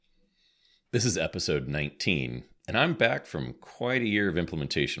This is episode 19, and I'm back from quite a year of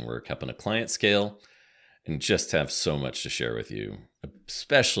implementation work, helping a client scale, and just have so much to share with you,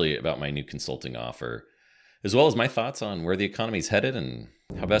 especially about my new consulting offer, as well as my thoughts on where the economy's headed and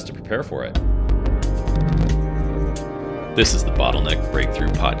how best to prepare for it. This is the Bottleneck Breakthrough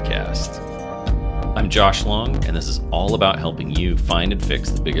Podcast. I'm Josh Long, and this is all about helping you find and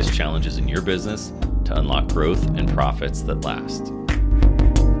fix the biggest challenges in your business to unlock growth and profits that last.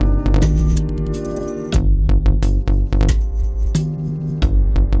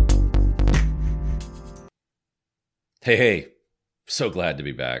 Hey, so glad to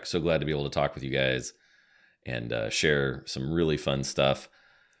be back. So glad to be able to talk with you guys and share some really fun stuff.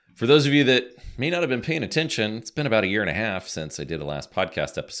 For those of you that may not have been paying attention, it's been about a year and a half since I did a last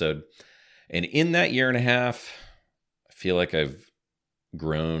podcast episode. And in that year and a half, I feel like I've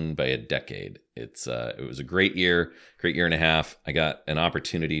grown by a decade. It was a great year and a half. I got an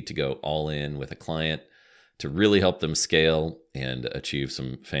opportunity to go all in with a client to really help them scale and achieve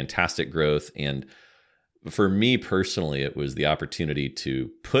some fantastic growth. And for me personally, it was the opportunity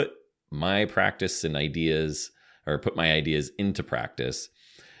to put my practice and ideas, or put my ideas into practice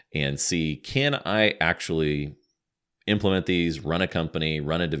and see, can I actually implement these, run a company,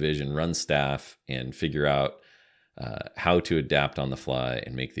 run a division, run staff, and figure out how to adapt on the fly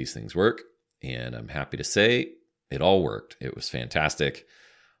and make these things work. And I'm happy to say it all worked. It was fantastic.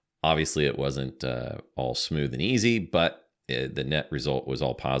 Obviously, it wasn't all smooth and easy, but the net result was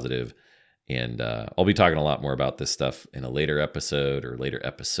all positive. And I'll be talking a lot more about this stuff in a later episode or later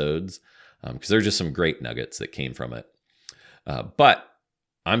episodes because there are just some great nuggets that came from it. But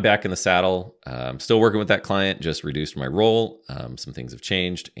I'm back in the saddle. I'm still working with that client, just reduced my role. Some things have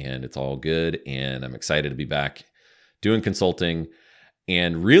changed and it's all good. And I'm excited to be back doing consulting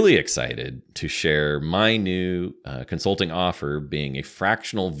and really excited to share my new consulting offer being a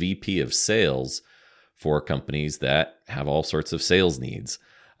fractional VP of sales for companies that have all sorts of sales needs.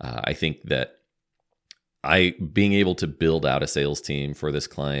 I think that being able to build out a sales team for this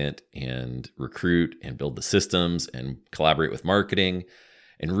client and recruit and build the systems and collaborate with marketing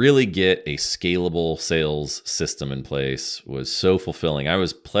and really get a scalable sales system in place was so fulfilling. I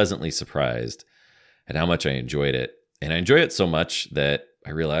was pleasantly surprised at how much I enjoyed it. And I enjoy it so much that I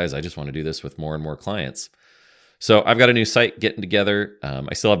realized I just want to do this with more and more clients. So I've got a new site getting together.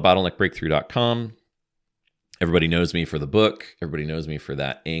 I still have bottleneckbreakthrough.com. Everybody knows me for the book. Everybody knows me for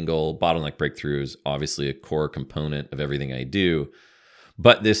that angle. Bottleneck Breakthrough is obviously a core component of everything I do.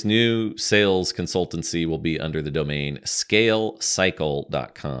 But this new sales consultancy will be under the domain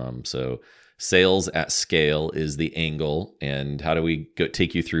scalecycle.com. So sales at scale is the angle. And how do we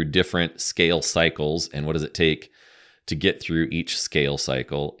take you through different scale cycles? And what does it take to get through each scale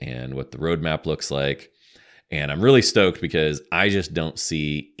cycle and what the roadmap looks like? And I'm really stoked because I just don't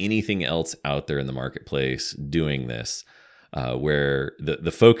see anything else out there in the marketplace doing this, where the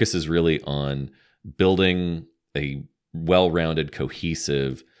focus is really on building a well-rounded,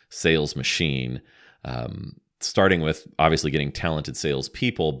 cohesive sales machine, starting with obviously getting talented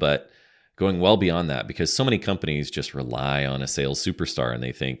salespeople, but going well beyond that because so many companies just rely on a sales superstar and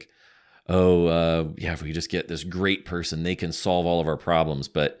they think, if we just get this great person, they can solve all of our problems.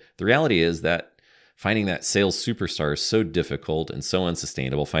 But the reality is that finding that sales superstar is so difficult and so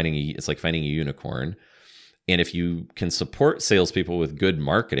unsustainable. It's like finding a unicorn. And if you can support salespeople with good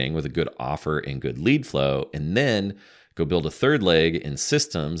marketing, with a good offer and good lead flow, and then go build a third leg in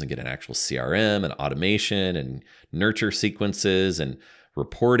systems and get an actual CRM and automation and nurture sequences and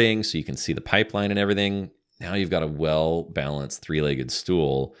reporting so you can see the pipeline and everything, now you've got a well-balanced three-legged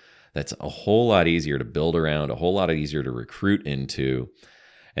stool that's a whole lot easier to build around, a whole lot easier to recruit into.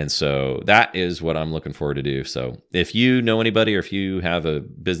 And so that is what I'm looking forward to do. So if you know anybody or if you have a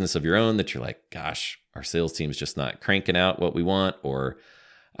business of your own that you're like, gosh, our sales team is just not cranking out what we want, or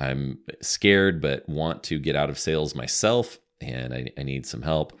I'm scared but want to get out of sales myself and I need some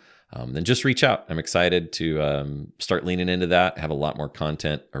help, then just reach out. I'm excited to start leaning into that, have a lot more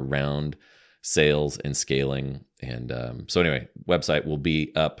content around sales and scaling. And so anyway, website will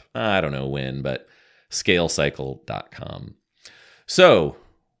be up, I don't know when, but scalecycle.com. So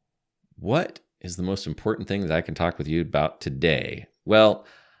what is the most important thing that I can talk with you about today? Well,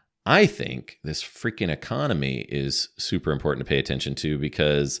 I think this freaking economy is super important to pay attention to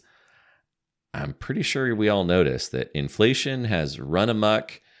because I'm pretty sure we all notice that inflation has run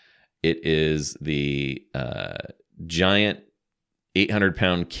amok. It is the giant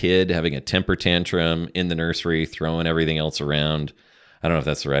 800-pound kid having a temper tantrum in the nursery, throwing everything else around. I don't know if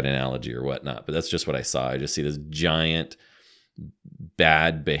that's the right analogy or whatnot, but that's just what I saw. I just see this giant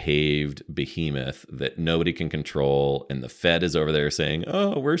bad behaved behemoth that nobody can control. And the Fed is over there saying,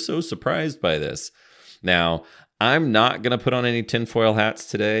 oh, we're so surprised by this. Now, I'm not going to put on any tinfoil hats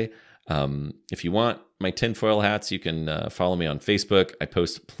today. If you want my tinfoil hats, you can follow me on Facebook. I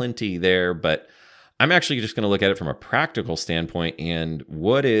post plenty there, but I'm actually just going to look at it from a practical standpoint and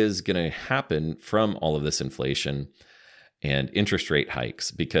what is going to happen from all of this inflation and interest rate hikes,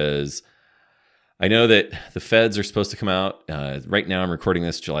 because I know that the feds are supposed to come out. Right now, I'm recording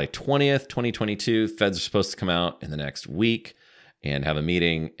this July 20th, 2022. Feds are supposed to come out in the next week and have a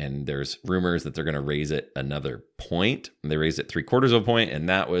meeting. And there's rumors that they're going to raise it another point. They raised it 0.75 of a point, and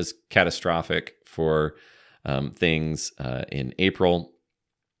that was catastrophic for things in April.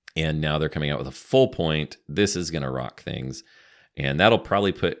 And now they're coming out with a full point. This is going to rock things. And that'll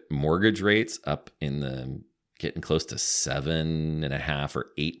probably put mortgage rates up in the getting close to 7.5% or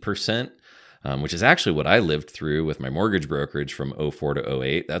 8%. Which is actually what I lived through with my mortgage brokerage from 04 to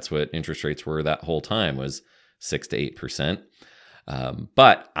 08. That's what interest rates were that whole time, was 6 to 8%.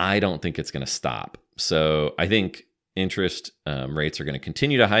 But I don't think it's going to stop. So I think interest rates are going to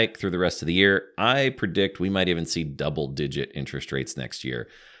continue to hike through the rest of the year. I predict we might even see double-digit interest rates next year.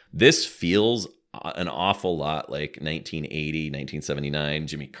 This feels an awful lot like 1980, 1979,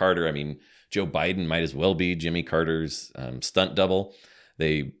 Jimmy Carter. I mean, Joe Biden might as well be Jimmy Carter's stunt double.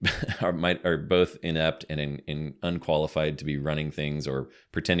 They are both inept and unqualified to be running things or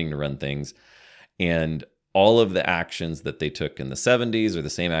pretending to run things. And all of the actions that they took in the 70s are the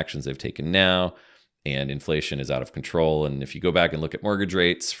same actions they've taken now. And inflation is out of control. And if you go back and look at mortgage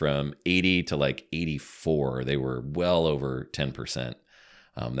rates from 80 to like 84, they were well over 10%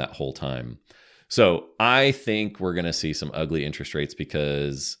 that whole time. So I think we're going to see some ugly interest rates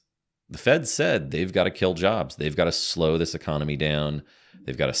because the Fed said they've got to kill jobs. They've got to slow this economy down.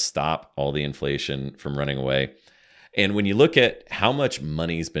 They've got to stop all the inflation from running away. And when you look at how much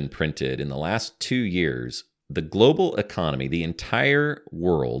money's been printed in the last 2 years, the global economy, the entire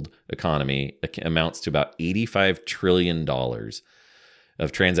world economy, amounts to about $85 trillion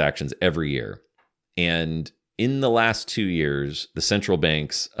of transactions every year. And in the last 2 years, the central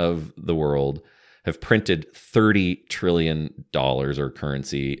banks of the world have printed $30 trillion or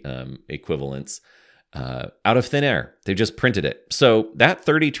currency equivalents out of thin air. They just printed it. So that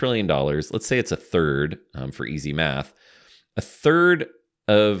 $30 trillion, let's say it's a third for easy math, a third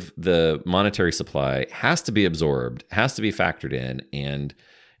of the monetary supply has to be absorbed, has to be factored in, and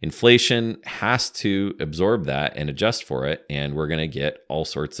inflation has to absorb that and adjust for it. And we're going to get all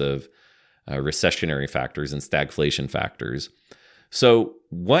sorts of recessionary factors and stagflation factors. So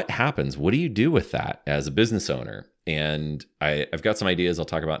what happens? What do you do with that as a business owner? And I've got some ideas I'll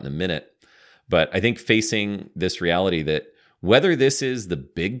talk about in a minute. But I think facing this reality that whether this is the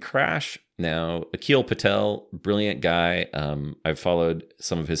big crash, now Akhil Patel, brilliant guy. I've followed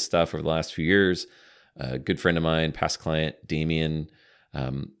some of his stuff over the last few years. A good friend of mine, past client, Damien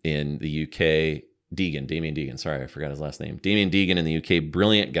in the UK. Damien Deegan. Sorry, I forgot his last name. Damien Deegan in the UK,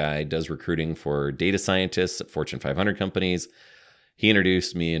 brilliant guy, does recruiting for data scientists at Fortune 500 companies. He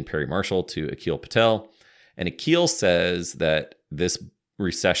introduced me and Perry Marshall to Akhil Patel. And Akhil says that this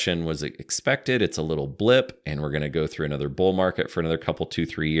recession was expected. It's a little blip, and we're going to go through another bull market for another couple,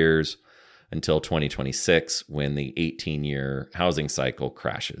 2-3 years until 2026 when the 18-year housing cycle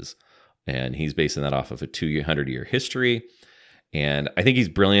crashes. And he's basing that off of a 200-year history. And I think he's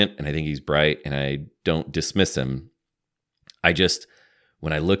brilliant, and I think he's bright, and I don't dismiss him.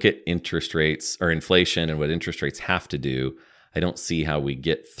 When I look at interest rates or inflation and what interest rates have to do, I don't see how we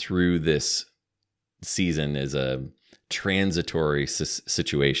get through this season as a transitory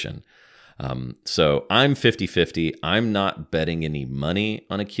situation. So I'm 50-50. I'm not betting any money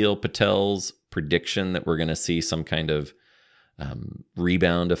on Akhil Patel's prediction that we're going to see some kind of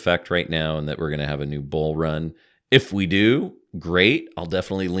rebound effect right now and that we're going to have a new bull run. If we do, great. I'll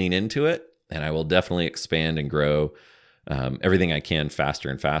definitely lean into it, and I will definitely expand and grow everything I can faster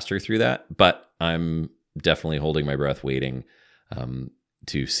and faster through that. But I'm definitely holding my breath, waiting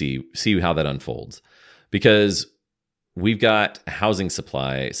to see how that unfolds, because we've got a housing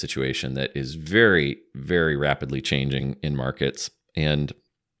supply situation that is very, very rapidly changing in markets, and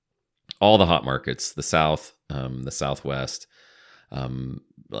all the hot markets, the South, the Southwest,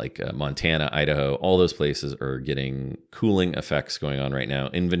 like Montana, Idaho, all those places are getting cooling effects going on right now.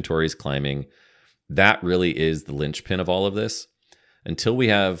 Inventory's climbing. That really is the linchpin of all of this. Until we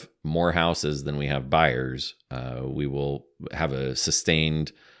have more houses than we have buyers, we will have a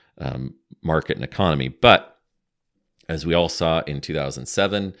sustained market and economy. But as we all saw in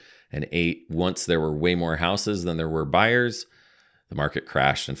 2007 and 2008, once there were way more houses than there were buyers, the market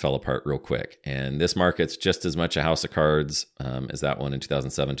crashed and fell apart real quick. And this market's just as much a house of cards as that one in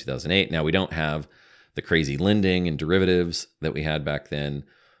 2007, 2008. Now, we don't have the crazy lending and derivatives that we had back then,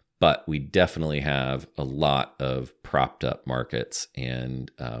 but we definitely have a lot of propped up markets.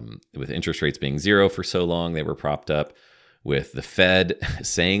 And with interest rates being zero for so long, they were propped up. With the Fed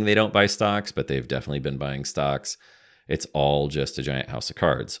saying they don't buy stocks, but they've definitely been buying stocks. It's all just a giant house of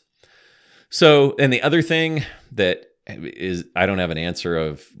cards. So, and the other thing that is, I don't have an answer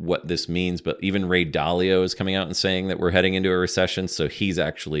of what this means, but even Ray Dalio is coming out and saying that we're heading into a recession. So he's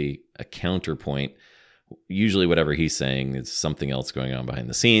actually a counterpoint. Usually whatever he's saying is something else going on behind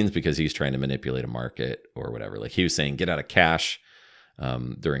the scenes because he's trying to manipulate a market or whatever. Like he was saying, get out of cash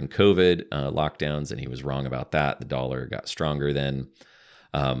during COVID lockdowns, and he was wrong about that. The dollar got stronger then.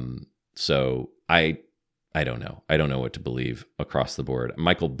 So I don't know. I don't know what to believe across the board.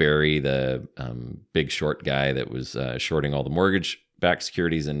 Michael Berry, the big short guy that was shorting all the mortgage-backed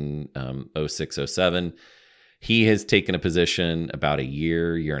securities in 06, 07, he has taken a position about a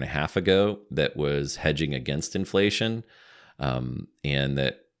year and a half ago that was hedging against inflation, and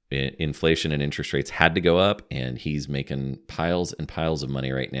that inflation and interest rates had to go up, and he's making piles and piles of money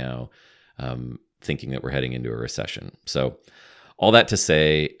right now, thinking that we're heading into a recession. So all that to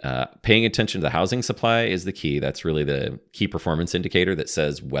say, paying attention to the housing supply is the key. That's really the key performance indicator that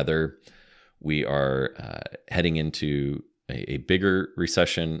says whether we are heading into a bigger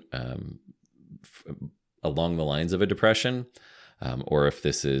recession along the lines of a depression, or if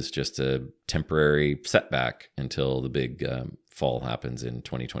this is just a temporary setback until the big fall happens in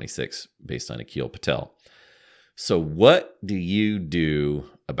 2026 based on Akhil Patel. So what do you do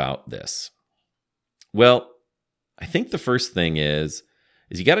about this? Well, I think the first thing is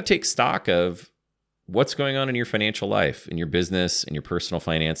you got to take stock of what's going on in your financial life, in your business, in your personal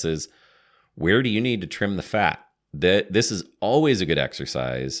finances. Where do you need to trim the fat? This is always a good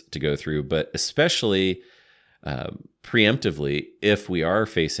exercise to go through, but especially preemptively if we are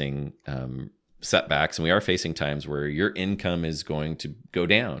facing setbacks and we are facing times where your income is going to go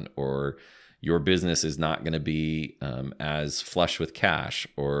down, or your business is not going to be as flush with cash,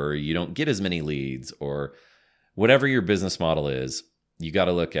 or you don't get as many leads, or whatever your business model is, you got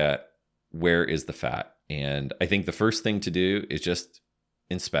to look at where is the fat. And I think the first thing to do is just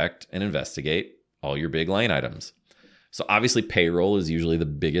inspect and investigate all your big line items. So obviously payroll is usually the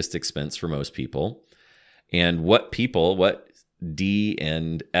biggest expense for most people. And what D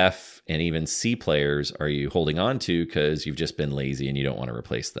and F and even C players are you holding on to because you've just been lazy and you don't want to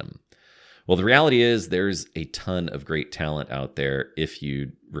replace them? Well, the reality is there's a ton of great talent out there if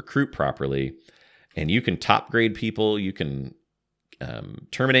you recruit properly, and you can top grade people, you can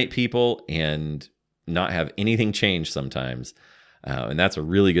terminate people and not have anything change sometimes. And that's a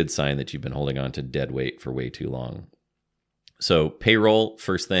really good sign that you've been holding on to dead weight for way too long. So payroll,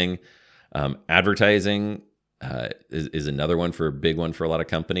 first thing. Advertising is another one, for a big one for a lot of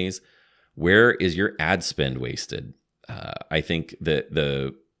companies. Where is your ad spend wasted? I think that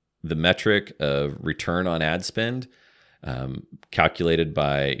the metric of return on ad spend, calculated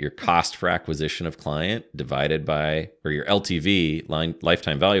by your cost for acquisition of client divided by, or your LTV,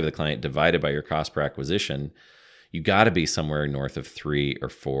 lifetime value of the client, divided by your cost per acquisition, you got to be somewhere north of 3 or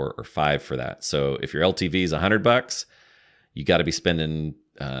 4 or 5 for that. So if your LTV is $100, you got to be spending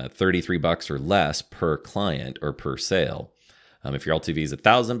 $33 or less per client or per sale. If your LTV is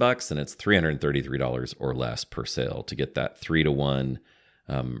 $1,000, then it's $333 or less per sale to get that 3-to-1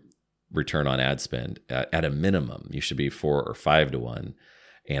 return on ad spend. At a minimum, you should be 4 or 5-to-1.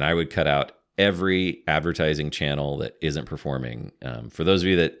 And I would cut out every advertising channel that isn't performing. For those of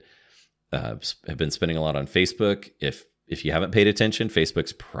you that have been spending a lot on Facebook, if you haven't paid attention,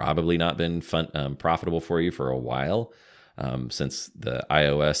 Facebook's probably not been profitable for you for a while. Since the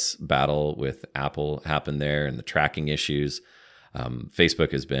iOS battle with Apple happened there and the tracking issues,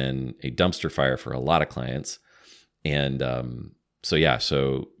 Facebook has been a dumpster fire for a lot of clients. And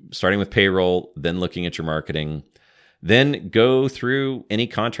so starting with payroll, then looking at your marketing, then go through any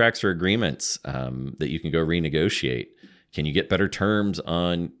contracts or agreements that you can go renegotiate. Can you get better terms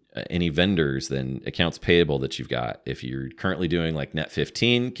on any vendors than accounts payable that you've got? If you're currently doing like net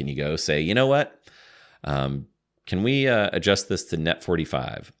 15, can you go say, you know what? Can we adjust this to net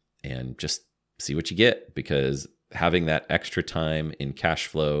 45 and just see what you get? Because having that extra time in cash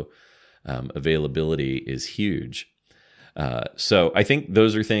flow availability is huge. So I think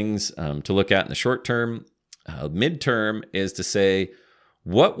those are things to look at in the short term. Midterm is to say,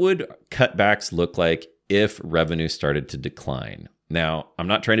 what would cutbacks look like if revenue started to decline? Now, I'm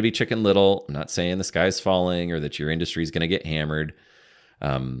not trying to be Chicken Little. I'm not saying the sky's falling or that your industry is going to get hammered.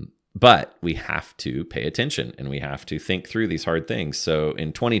 But we have to pay attention and we have to think through these hard things. So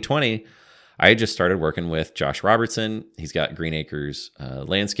in 2020, I just started working with Josh Robertson. He's got Green Acres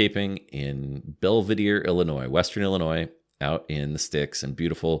Landscaping in Belvidere, Illinois, Western Illinois, out in the sticks and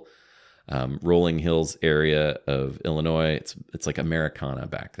beautiful rolling hills area of Illinois. It's like Americana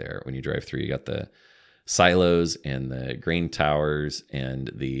back there. When you drive through, you got the silos and the grain towers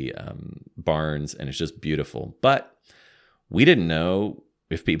and the barns, and it's just beautiful. But we didn't know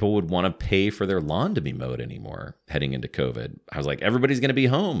if people would want to pay for their lawn to be mowed anymore heading into COVID. I was like, everybody's going to be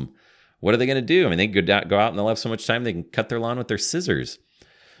home. What are they going to do? I mean, they could go out and they'll have so much time they can cut their lawn with their scissors.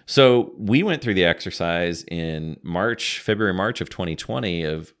 So we went through the exercise in February, March of 2020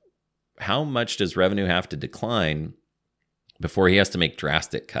 of how much does revenue have to decline before he has to make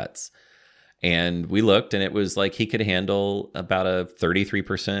drastic cuts. And we looked, and it was like he could handle about a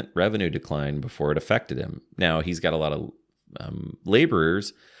 33% revenue decline before it affected him. Now, he's got a lot of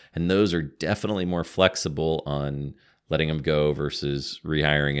laborers, and those are definitely more flexible on letting them go versus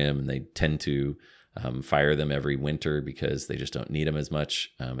rehiring him. And they tend to fire them every winter because they just don't need them as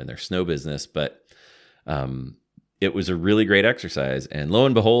much in their snow business. But it was a really great exercise. And lo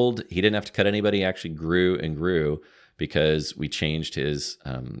and behold, he didn't have to cut anybody. He actually grew and grew because we changed his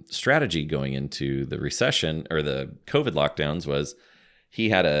strategy going into the recession or the COVID lockdowns. Was he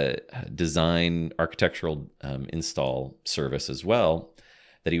had a design architectural install service as well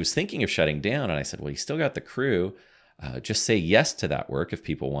that he was thinking of shutting down. And I said, well, you still got the crew. Just say yes to that work if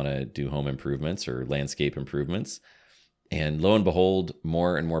people want to do home improvements or landscape improvements. And lo and behold,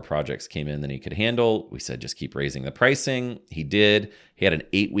 more and more projects came in than he could handle. We said, just keep raising the pricing. He did. He had an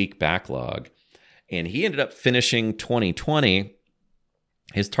 8-week backlog. And he ended up finishing 2020.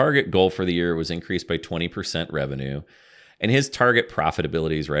 His target goal for the year was increased by 20% revenue. And his target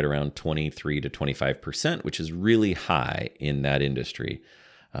profitability is right around 23 to 25%, which is really high in that industry.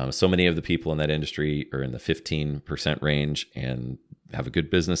 So many of the people in that industry are in the 15% range and have a good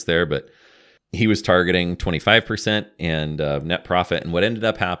business there. But he was targeting 25% and net profit. And what ended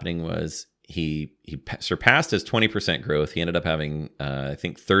up happening was he surpassed his 20% growth. He ended up having, I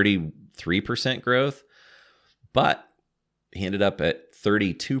think, 33% growth. But he ended up at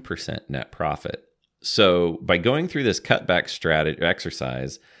 32% net profit. So by going through this cutback strategy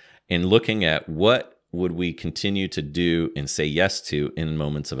exercise and looking at what would we continue to do and say yes to in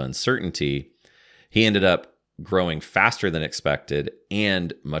moments of uncertainty, he ended up growing faster than expected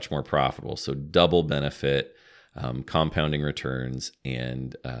and much more profitable. So double benefit, compounding returns.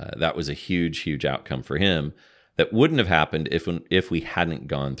 And that was a huge, huge outcome for him that wouldn't have happened if we hadn't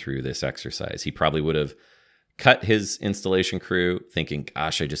gone through this exercise. He probably would have cut his installation crew thinking,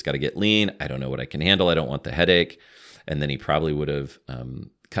 gosh, I just got to get lean. I don't know what I can handle. I don't want the headache. And then he probably would have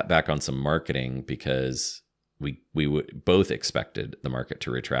cut back on some marketing because we would both expected the market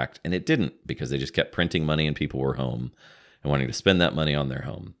to retract. And it didn't, because they just kept printing money and people were home and wanting to spend that money on their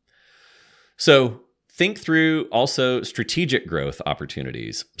home. So think through also strategic growth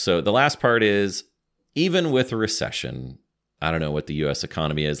opportunities. So the last part is, even with a recession, I don't know what the U.S.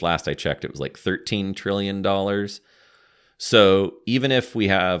 economy is. Last I checked, it was like $13 trillion. So even if we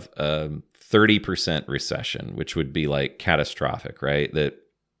have a 30% recession, which would be like catastrophic, right? That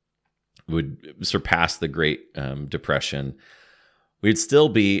would surpass the Great Depression, we'd still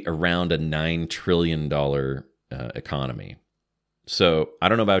be around a $9 trillion economy. So I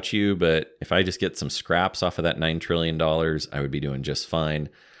don't know about you, but if I just get some scraps off of that $9 trillion, I would be doing just fine.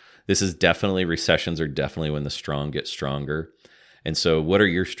 This is definitely, recessions are definitely when the strong get stronger. And so what are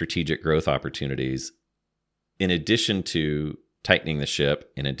your strategic growth opportunities? In addition to tightening the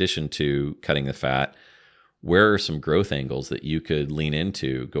ship, in addition to cutting the fat, where are some growth angles that you could lean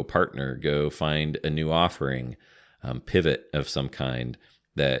into, go partner, go find a new offering, pivot of some kind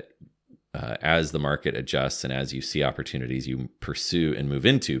that as the market adjusts and as you see opportunities, you pursue and move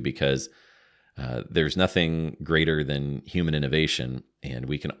into, because there's nothing greater than human innovation, and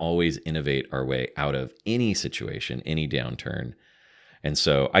we can always innovate our way out of any situation, any downturn. And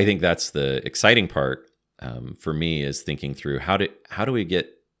so I think that's the exciting part for me, is thinking through how do we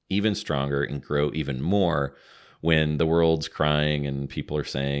get even stronger and grow even more when the world's crying and people are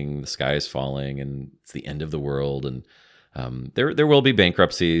saying the sky is falling and it's the end of the world. And there will be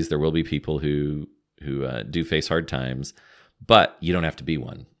bankruptcies, there will be people who do face hard times, but you don't have to be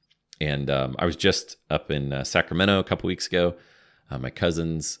one. And I was just up in Sacramento a couple weeks ago. My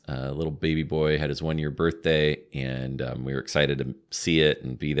cousin's little baby boy had his 1-year birthday, and we were excited to see it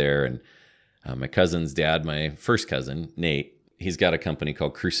and be there. And my cousin's dad, my first cousin, Nate, he's got a company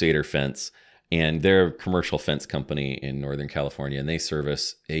called Crusader Fence, and they're a commercial fence company in Northern California, and they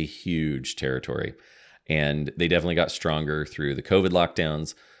service a huge territory. And they definitely got stronger through the COVID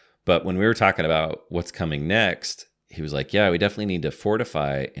lockdowns. But when we were talking about what's coming next, he was like, yeah, we definitely need to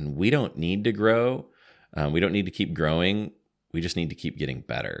fortify, and we don't need to grow. We don't need to keep growing. We just need to keep getting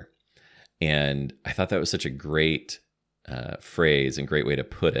better. And I thought that was such a great phrase and great way to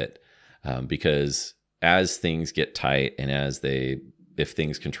put it, because as things get tight and if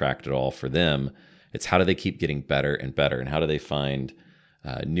things contract at all for them, it's how do they keep getting better and better, and how do they find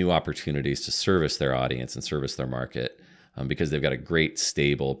new opportunities to service their audience and service their market, because they've got a great,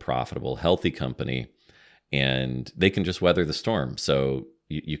 stable, profitable, healthy company, and they can just weather the storm. So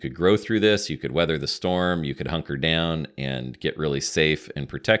you could grow through this, you could weather the storm, you could hunker down and get really safe and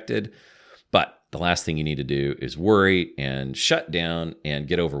protected. But the last thing you need to do is worry and shut down and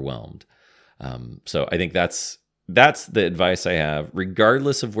get overwhelmed. So I think that's the advice I have,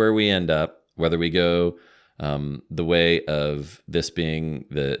 regardless of where we end up, whether we go the way of this being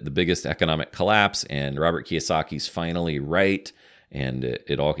the biggest economic collapse and Robert Kiyosaki's finally right, and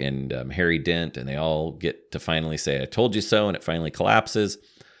Harry Dent, and they all get to finally say, I told you so, and it finally collapses.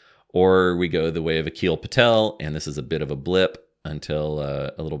 Or we go the way of Akhil Patel, and this is a bit of a blip until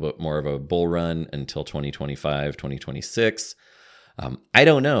a little bit more of a bull run until 2025, 2026. I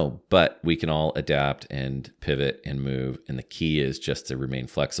don't know, but we can all adapt and pivot and move. And the key is just to remain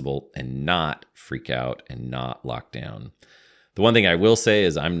flexible and not freak out and not lock down. The one thing I will say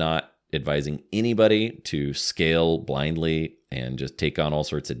is I'm not advising anybody to scale blindly and just take on all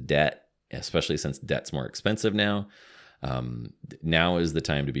sorts of debt, especially since debt's more expensive now. Now is the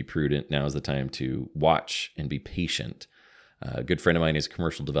time to be prudent. Now is the time to watch and be patient. A good friend of mine is a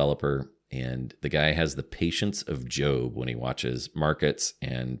commercial developer, and the guy has the patience of Job when he watches markets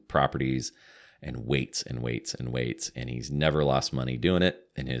and properties and waits and waits and waits. And he's never lost money doing it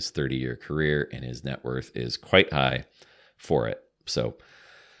in his 30-year career, and his net worth is quite high for it. So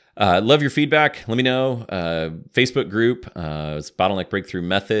love your feedback. Let me know. Facebook group, it's Bottleneck Breakthrough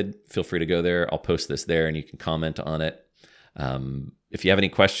Method. Feel free to go there. I'll post this there and you can comment on it. If you have any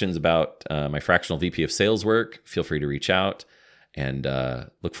questions about my fractional VP of sales work, feel free to reach out, and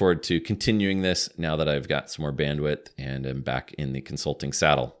look forward to continuing this now that I've got some more bandwidth and am back in the consulting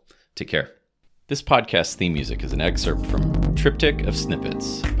saddle. Take care. This podcast theme music is an excerpt from Triptych of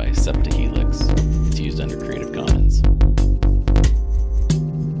Snippets by Septahelix.